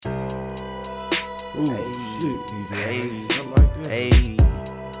Ooh, Hey, shit, hey, I like that. hey,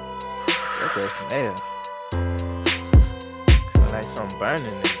 what that smell? Smell like something burning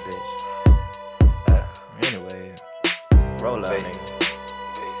in this bitch. Anyway, roll up, nigga.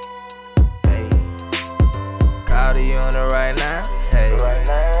 Hey, call to you on the right now. Hey,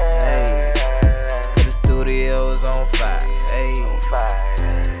 hey, cause the studio is on fire. Hey,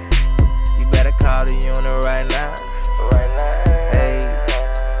 you better call to you on the right now. Hey,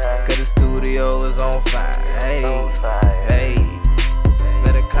 cause the studio is on fire. Hey, hey,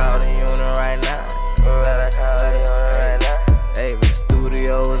 better call the unit right now. Hey, but the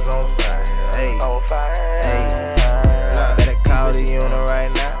studio is on fire. Hey, hey, better call the unit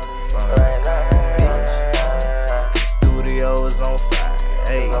right now. The studio is on fire.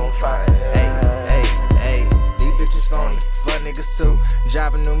 Hey, hey, hey, these bitches phony. Fuck niggas too.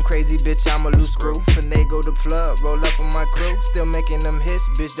 Driving them crazy, bitch, I'm a loose screw. Finagle the plug, roll up on my crew. Still making them hits,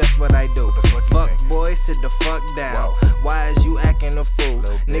 bitch, that's what I do. Fuck boy, sit the fuck down. Why is you acting a fool?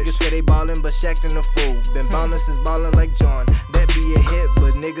 Niggas say they ballin', but Shaqtin' a fool. Been ballin' since ballin' like John. That be a hit,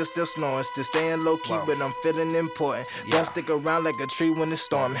 but niggas still snoring. Still staying low key, but I'm feeling important. Don't stick around like a tree when it's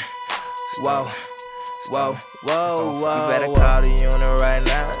storming. Whoa, whoa, whoa, whoa. You better call the unit right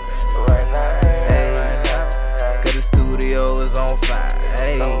now. Hey, cause the studio is on fire.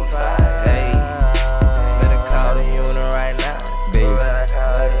 Hey, hey, better call the unit right now.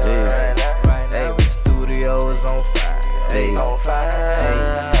 Hey, but the studio is on fire. Hey, hey,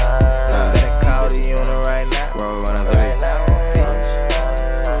 better call the unit right now. RoadRunner3.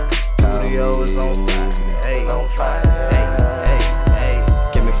 Studio is on fire. Hey,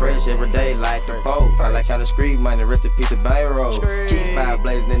 hey, Keep me fresh every day like a boat. Fly like counting street money, rest in peace to bankroll. Keep fire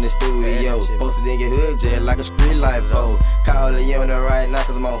blazing in the studio. Posted in your hood jet like a street light pole. Call the unit right now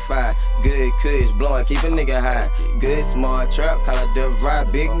cause I'm on fire. Good kush, blowing, keep a nigga high. Good smart trap, call it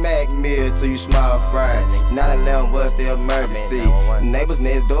divide. Big Mac meal till you small fries. 911 was the emergency. Neighbors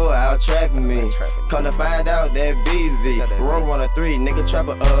next door out trapping me. Come to find out that BZ. RoadRunner3, nigga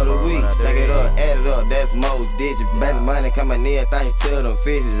trapper of the week. Stack it up, add it up, that's more digits. Best money coming in, thanks to them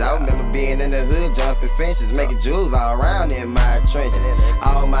fishes. I remember being in the hood, jumping fences, making jewels all around in my trenches.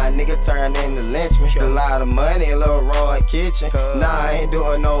 All my niggas turned into lynchmen. A lot of money, a little raw kitchen. Nah, I ain't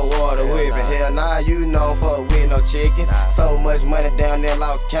doing no water whipping. Hell nah, you know, fuck with no chickens. So much money down there,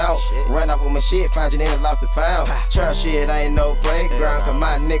 lost count. Run off with my shit, find you then lost the found. Trap shit ain't no playground, cause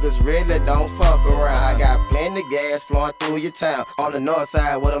my niggas really don't fuck around. I got plenty gas flowing through your town. On the north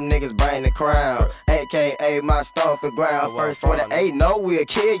side where them niggas bring the crown, AKA my stomping ground. First 48, no, we'll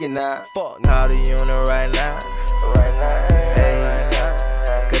kill you now. fuck, call the unit right now. Hey,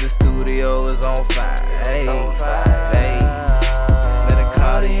 cause the studio is on fire. Hey, hey, better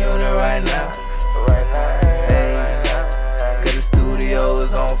call the unit right now. Hey, cause the studio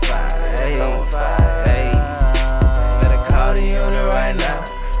is on fire. Hey, hey, better call the unit right now.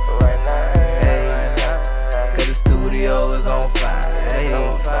 Hey, cause the studio is on fire. Hey,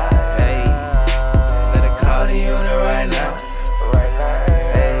 hey, better call the unit right now.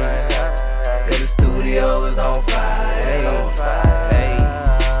 Hey, cause the studio is on fire. Hey, hey,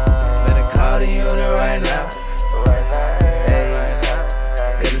 better call the unit right now. Hey,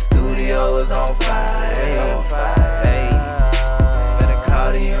 cause the studio is on fire.